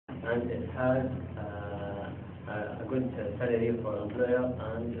and it has a good salary for employer,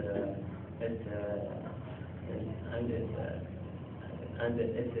 and it and it and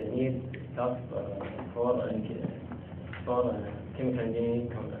it needs staff for chemical engineering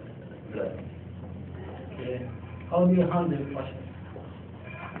employer. Okay. How do you handle pressure?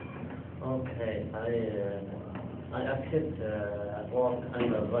 Okay, I accept work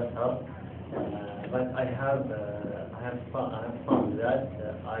under pressure, but I have found that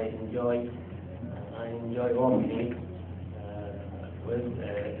I enjoy working with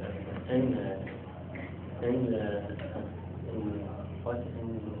in what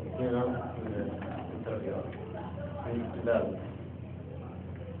in interview in lab.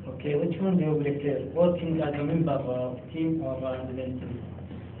 Okay, which one do you prefer? Working as a member of team or individually?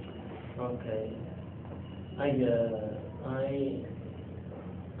 Okay, I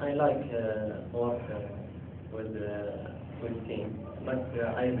like work with team, but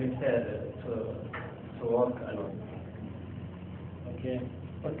I prefer to work alone. Okay.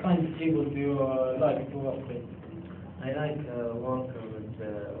 What kind of people do you like to work with? I like work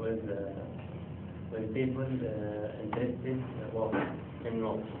with people interested work in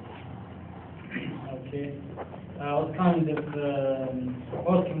work. Okay. What kind of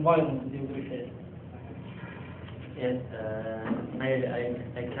work environment do you prefer? Yes,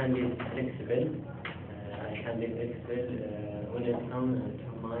 I can be flexible. I can be flexible when it comes to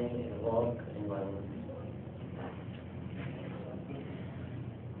my work environment.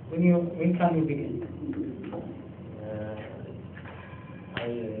 When can you begin? I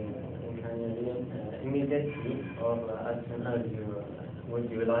can begin immediately, or as soon as you would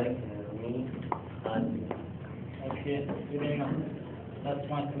you like me. And Okay, very nice. That's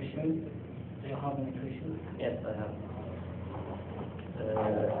my question. Do you have any questions? yes, I have.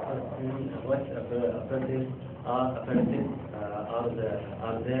 What apprentices are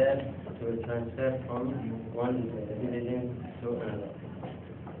there to transfer from one division to another?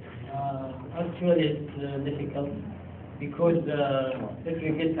 Actually, it's difficult because if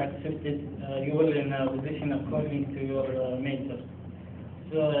you get accepted, you will in a position according to your major.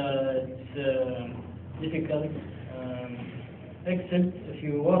 So it's difficult, except if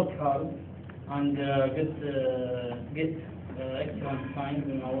you work hard and get excellent signs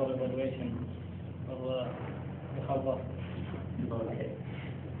in our evaluation of the Harvard. Okay.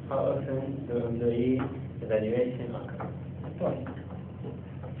 How often do employee evaluation occur? Twice.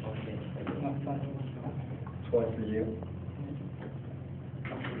 Okay. Not twice. Twice a year.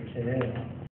 Okay.